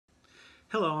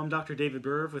Hello, I'm Dr. David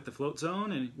Burv with the Float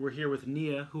Zone, and we're here with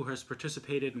Nia, who has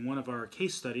participated in one of our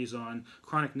case studies on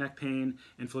chronic neck pain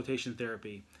and flotation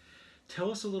therapy. Tell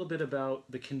us a little bit about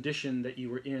the condition that you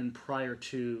were in prior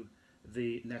to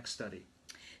the neck study.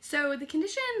 So the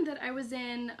condition that I was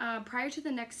in prior to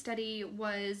the neck study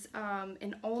was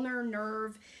an ulnar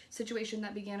nerve situation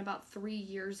that began about 3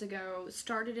 years ago.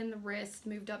 Started in the wrist,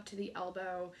 moved up to the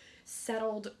elbow,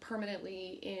 settled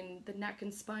permanently in the neck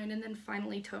and spine, and then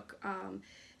finally took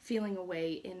feeling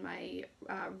away in my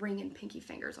ring and pinky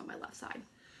fingers on my left side.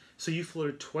 So you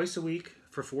floated twice a week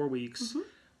for 4 weeks. Mm-hmm.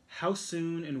 How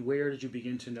soon and where did you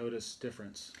begin to notice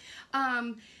difference?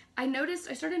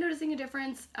 I started noticing a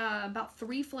difference about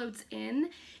 3 floats in,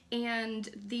 and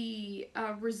the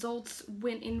results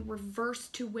went in reverse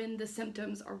to when the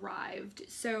symptoms arrived.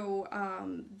 So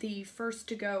the first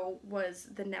to go was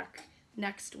the neck,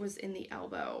 next was in the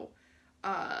elbow,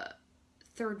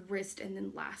 third wrist, and then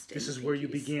last in This the is where you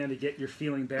pinkies. began to get your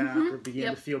feeling back, or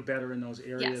began to feel better in those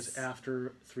areas Yes.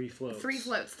 after 3 floats. 3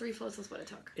 floats. 3 floats is what it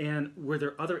took. And were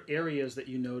there other areas that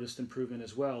you noticed improvement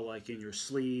as well, like in your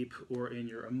sleep or in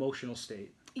your emotional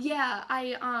state? Yeah,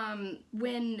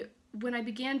 when I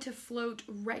began to float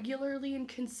regularly and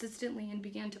consistently and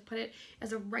began to put it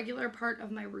as a regular part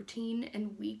of my routine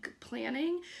and week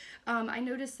planning, I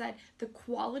noticed that the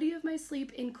quality of my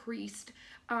sleep increased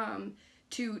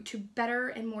to better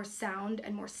and more sound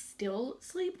and more still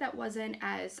sleep that wasn't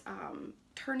as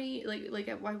turny, like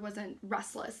I wasn't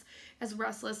restless.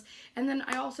 And then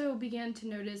I also began to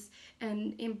notice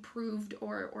an improved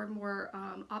or more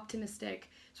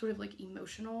optimistic sort of like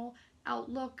emotional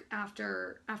outlook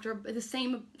after the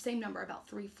same number, about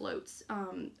 3 floats,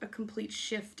 a complete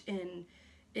shift in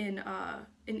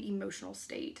emotional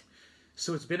state.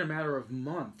 So it's been a matter of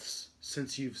months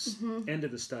since you've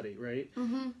ended the study, right?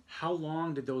 Mm-hmm. How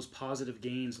long did those positive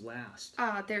gains last?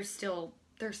 They're still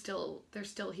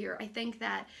here. I think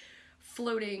that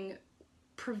floating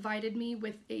provided me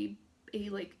with a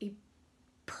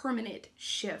permanent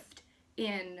shift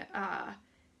in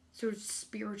sort of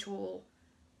spiritual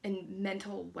and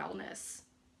mental wellness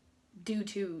due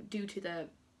to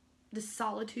the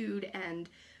solitude and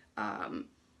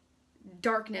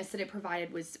darkness that it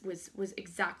provided was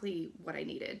exactly what I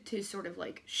needed to sort of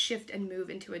like shift and move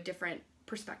into a different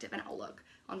perspective and outlook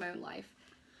on my own life.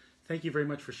 Thank you very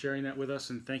much for sharing that with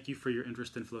us, and thank you for your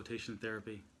interest in flotation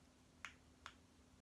therapy.